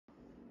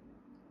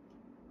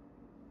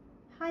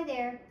Hi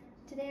there.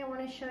 Today I want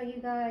to show you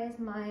guys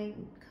my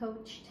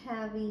Coach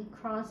Tabby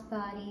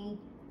crossbody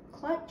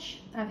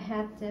clutch. I've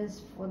had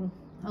this for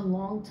a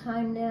long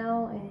time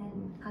now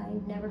and I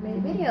never made a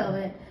video of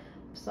it.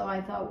 So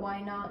I thought,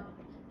 why not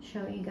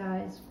show you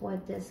guys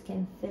what this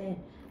can fit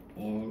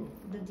and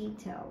the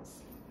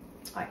details.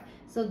 Alright,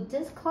 so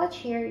this clutch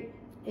here,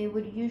 it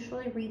would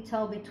usually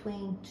retail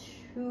between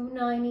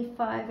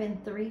 $2.95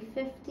 and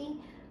 $3.50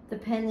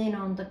 depending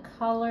on the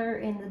color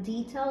and the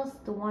details.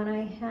 The one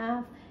I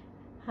have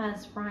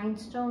has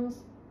rhinestones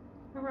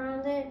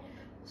around it,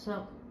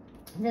 so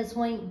this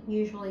one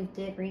usually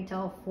did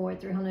retail for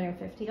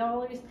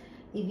 $350.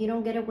 If you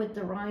don't get it with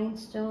the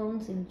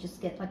rhinestones and you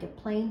just get like a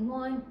plain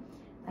one,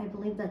 I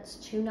believe that's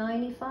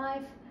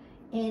 $2.95,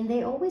 and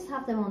they always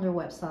have them on their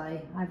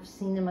website. I've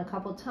seen them a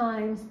couple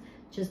times,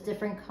 just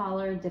different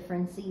color,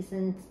 different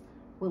seasons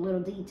with little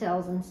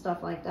details and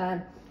stuff like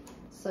that.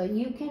 So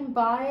you can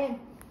buy it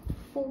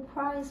full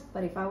price,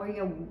 but if I were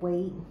you,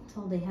 wait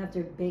till they have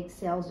their big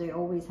sales. They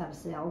always have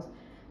sales,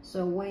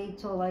 so wait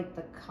till like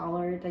the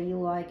color that you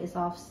like is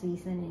off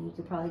season and you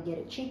could probably get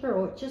it cheaper,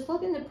 or just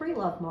look in the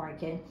pre-love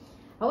market.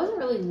 I wasn't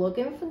really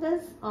looking for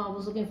this. I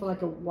was looking for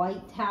like a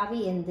white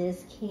tabby, and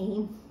this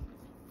came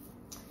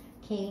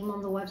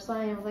on the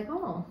website and I was like,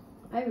 oh,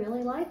 I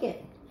really like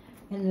it.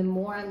 And the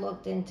more I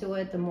looked into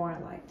it, the more I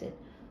liked it.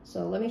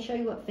 So let me show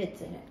you what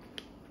fits in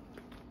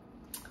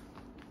it.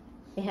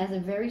 It has a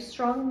very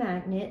strong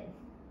magnet.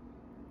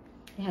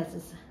 It has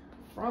this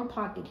front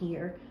pocket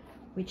here,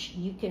 which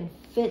you can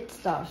fit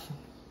stuff.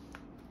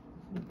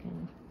 You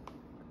can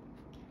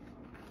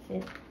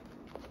fit.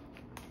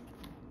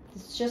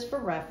 It's just for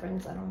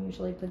reference. I don't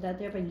usually put that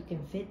there, but you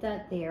can fit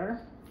that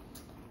there.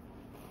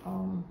 I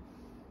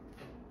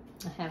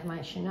have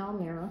my Chanel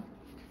mirror,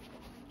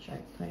 which I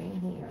put in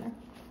here.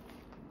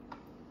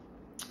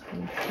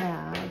 We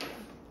have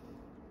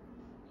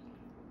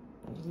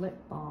a lip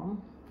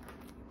balm.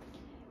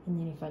 And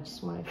then if I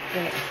just want to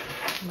fit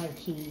my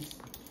keys,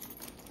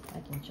 I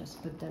can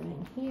just put them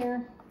in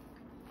here.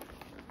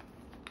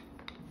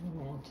 And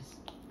then just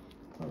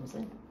close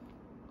it.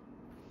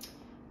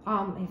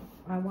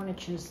 If I want to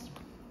just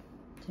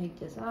take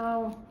this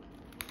out,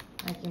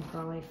 I can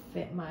probably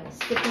fit my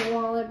sticky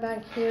wallet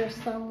back here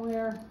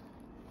somewhere.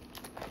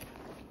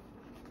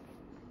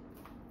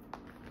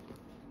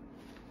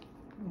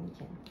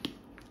 Okay.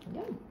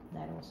 Good.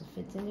 That also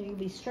fits in there. You'll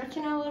be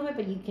stretching out a little bit,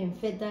 but you can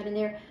fit that in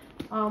there.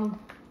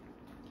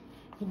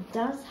 It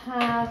does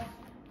have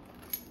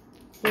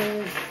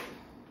this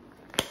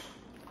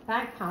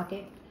back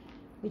pocket,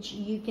 which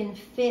you can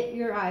fit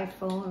your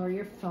iPhone or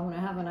your phone. I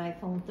have an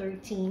iPhone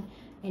 13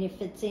 and it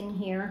fits in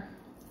here.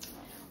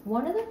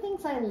 One of the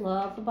things I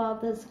love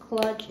about this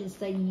clutch is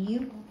that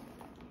you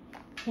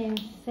can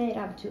fit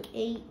up to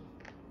 8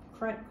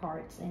 credit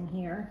cards in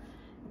here,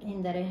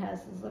 and that it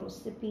has this little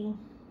zippy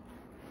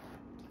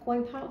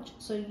coin pouch,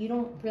 so you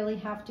don't really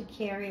have to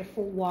carry a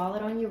full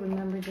wallet on you.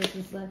 Remember, this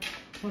is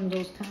one of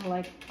those kind of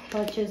like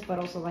clutches, but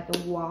also like a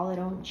wallet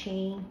on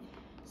chain,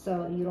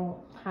 so you don't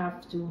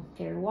have to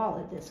carry a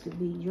wallet. This could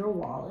be your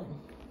wallet.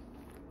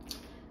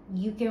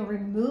 You can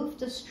remove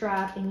the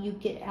strap and you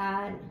could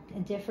add a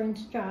different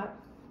strap.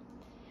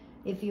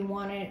 If you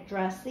want it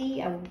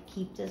dressy, I would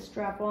keep this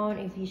strap on.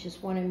 If you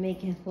just want to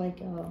make it like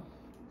a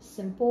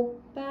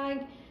simple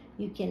bag,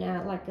 you can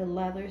add like a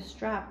leather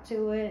strap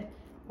to it,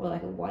 or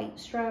like a white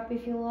strap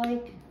if you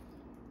like.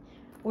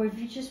 Or if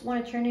you just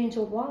want to turn it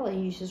into a wallet,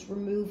 you just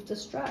remove the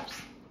straps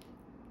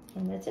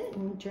and that's it,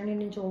 and turn it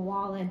into a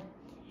wallet.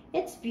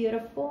 It's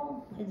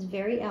beautiful, it's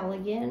very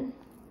elegant,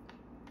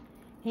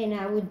 and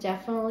I would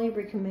definitely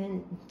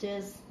recommend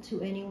this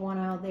to anyone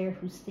out there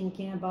who's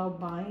thinking about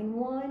buying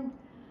one.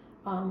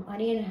 I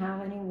didn't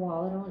have any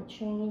wallet on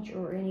change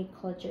or any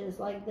clutches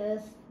like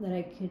this that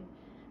I could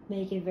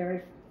make it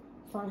very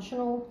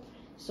functional.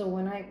 So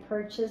when I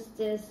purchased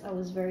this, I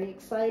was very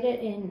excited,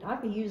 and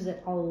I've used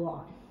it a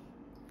lot.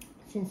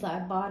 Since I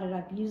bought it,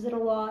 I've used it a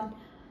lot,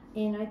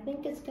 and I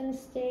think it's going to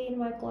stay in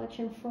my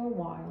collection for a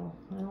while.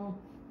 I don't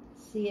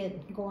see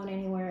it going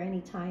anywhere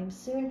anytime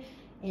soon,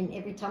 and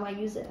every time I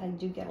use it, I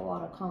do get a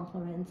lot of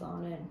compliments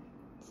on it.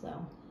 So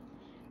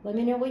let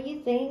me know what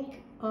you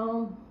think.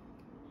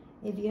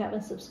 If you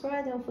haven't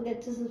subscribed, don't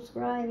forget to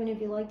subscribe, and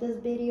if you like this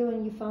video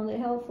and you found it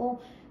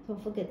helpful,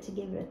 don't forget to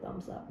give it a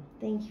thumbs up.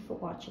 Thank you for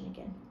watching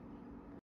again.